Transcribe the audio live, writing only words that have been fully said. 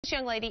This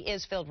young lady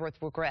is filled with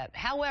regret.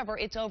 However,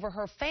 it's over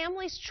her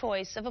family's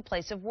choice of a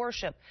place of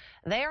worship.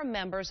 They are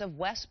members of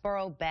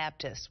Westboro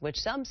Baptist, which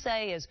some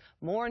say is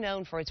more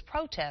known for its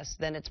protests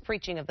than its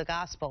preaching of the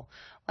gospel.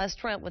 Les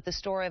Trent with the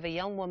story of a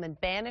young woman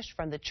banished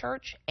from the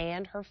church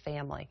and her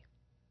family.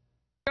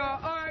 Your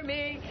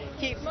army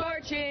keeps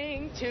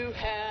marching to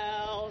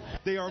hell.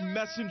 They are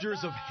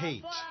messengers of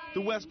hate. The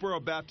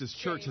Westboro Baptist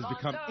Church has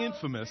become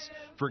infamous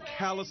for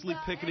callously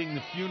picketing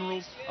the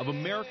funerals of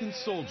American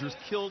soldiers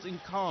killed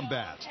in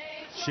combat.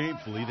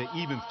 Shamefully, they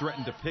even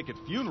threatened to picket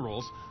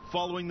funerals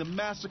following the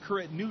massacre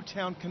at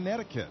Newtown,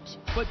 Connecticut.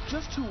 But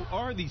just who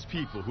are these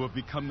people who have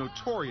become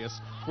notorious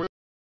for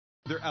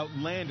their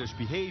outlandish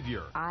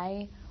behavior?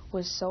 I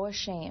was so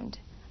ashamed.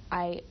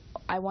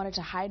 I wanted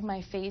to hide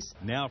my face.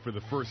 Now, for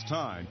the first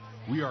time,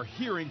 we are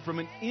hearing from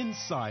an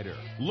insider.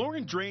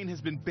 Lauren Drain has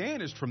been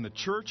banished from the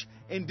church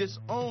and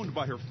disowned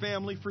by her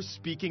family for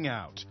speaking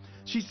out.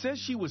 She says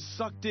she was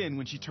sucked in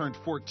when she turned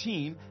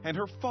 14 and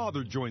her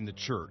father joined the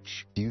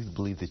church. Do you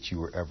believe that you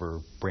were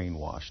ever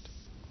brainwashed?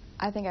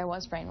 I think I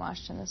was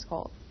brainwashed in this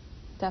cult.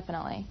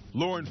 Definitely.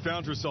 Lauren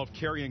found herself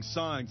carrying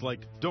signs like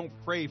 "Don't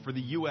pray for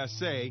the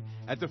USA"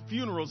 at the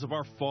funerals of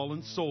our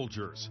fallen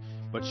soldiers.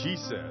 But she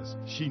says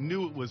she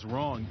knew it was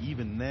wrong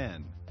even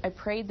then. I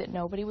prayed that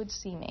nobody would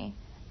see me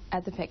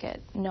at the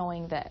picket,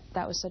 knowing that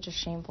that was such a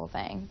shameful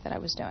thing that I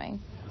was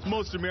doing.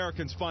 Most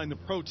Americans find the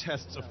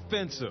protests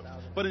offensive,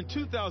 but in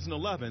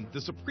 2011,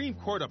 the Supreme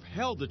Court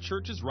upheld the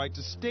church's right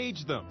to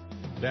stage them.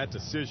 That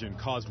decision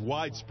caused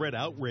widespread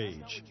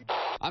outrage.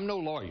 I'm no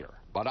lawyer,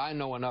 but I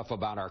know enough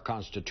about our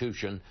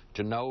Constitution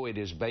to know it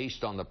is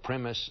based on the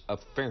premise of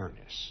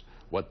fairness.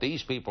 What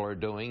these people are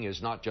doing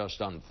is not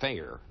just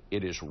unfair,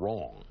 it is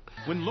wrong.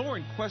 When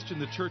Lauren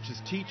questioned the church's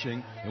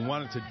teaching and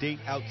wanted to date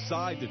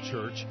outside the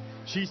church,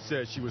 she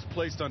says she was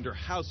placed under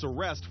house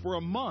arrest for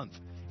a month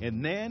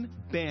and then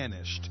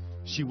banished.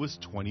 She was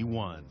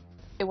 21.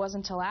 It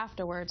wasn't until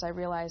afterwards I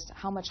realized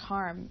how much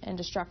harm and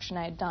destruction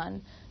I had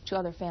done to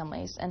other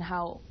families and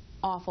how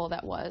awful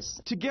that was.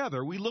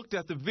 Together, we looked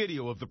at the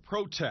video of the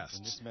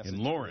protests, and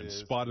Lauren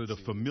spotted a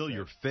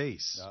familiar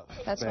face.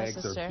 That's my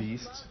sister.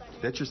 Beasts.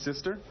 That's your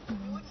sister?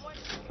 Mm-hmm.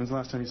 When's the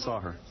last time you saw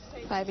her?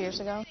 5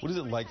 years ago. What is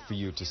it like for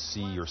you to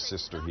see your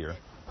sister here?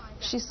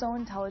 She's so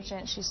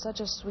intelligent. She's such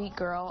a sweet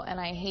girl, and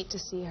I hate to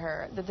see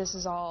her, that this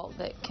is all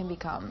that can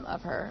become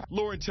of her.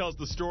 Lauren tells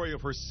the story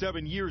of her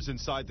 7 years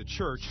inside the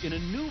church in a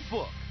new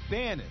book,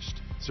 Banished: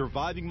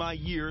 Surviving My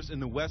Years in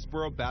the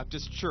Westboro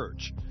Baptist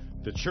Church.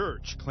 The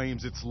church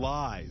claims it's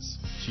lies.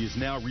 She is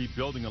now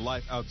rebuilding a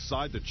life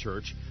outside the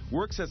church,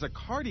 works as a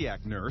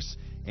cardiac nurse,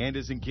 and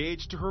is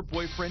engaged to her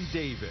boyfriend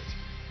David.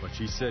 But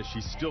she says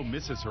she still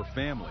misses her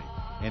family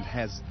and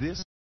has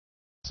this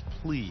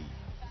plea.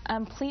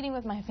 I'm pleading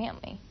with my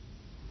family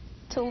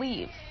to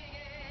leave,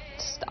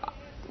 to stop,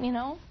 you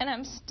know? And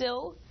I'm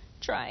still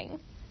trying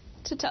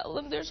to tell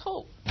them there's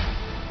hope.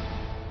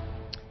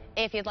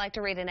 If you'd like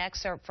to read an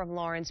excerpt from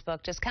Lauren's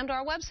book, just come to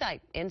our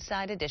website,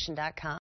 InsideEdition.com.